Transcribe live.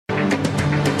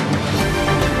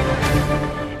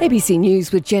ABC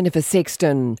News with Jennifer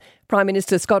Sexton. Prime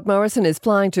Minister Scott Morrison is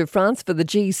flying to France for the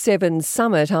G7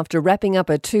 summit after wrapping up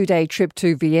a 2-day trip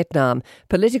to Vietnam.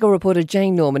 Political reporter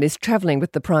Jane Norman is travelling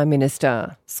with the Prime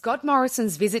Minister. Scott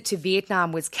Morrison's visit to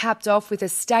Vietnam was capped off with a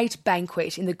state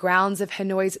banquet in the grounds of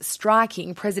Hanoi's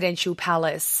striking presidential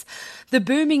palace. The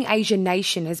booming Asian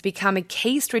nation has become a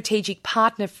key strategic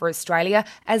partner for Australia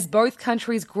as both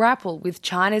countries grapple with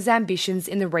China's ambitions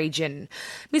in the region.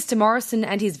 Mr Morrison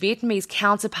and his Vietnamese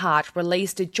counterpart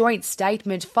released a joint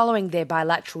statement following their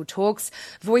bilateral talks,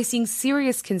 voicing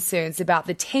serious concerns about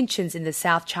the tensions in the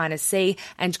South China Sea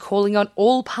and calling on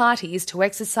all parties to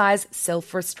exercise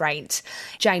self-restraint.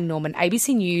 Jane Norman,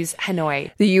 ABC News,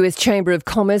 Hanoi. The US Chamber of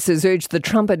Commerce has urged the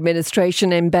Trump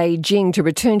administration and Beijing to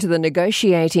return to the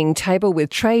negotiating table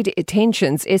with trade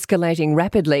tensions escalating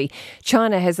rapidly.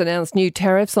 China has announced new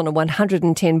tariffs on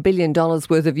 $110 billion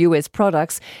worth of US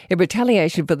products in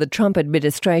retaliation for the Trump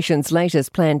administration's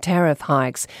latest planned tariff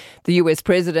hikes. The US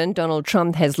President Donald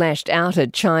Trump has lashed out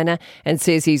at China and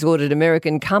says he's ordered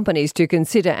American companies to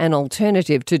consider an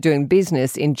alternative to doing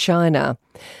business in China.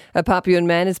 A Papuan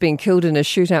man has been killed in a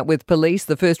shootout with police,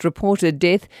 the first reported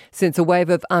death since a wave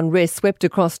of unrest swept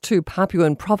across 2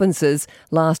 Papuan provinces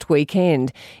last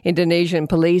weekend. Indonesian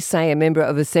police say a member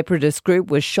of a separatist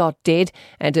group was shot dead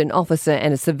and an officer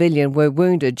and a civilian were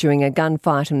wounded during a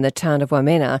gunfight in the town of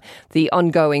Wamena. The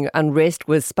ongoing unrest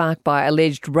was sparked by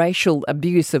alleged racial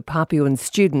abuse of Papuan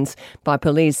students by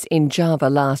police in Java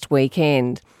last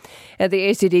weekend. The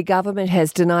ACT government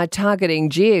has denied targeting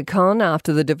Giacon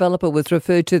after the developer was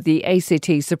referred to the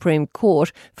ACT Supreme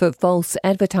Court for false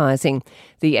advertising.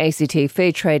 The ACT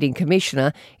Fair Trading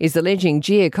Commissioner is alleging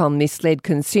Giacon misled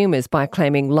consumers by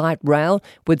claiming light rail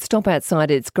would stop outside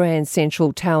its Grand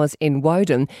Central Towers in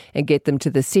Woden and get them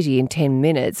to the city in 10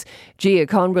 minutes.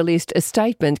 Giacon released a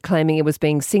statement claiming it was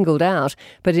being singled out,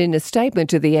 but in a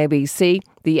statement to the ABC,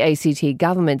 the ACT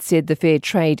government said the Fair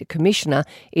Trade Commissioner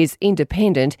is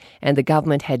independent and the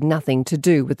government had nothing to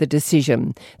do with the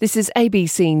decision. This is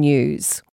ABC News.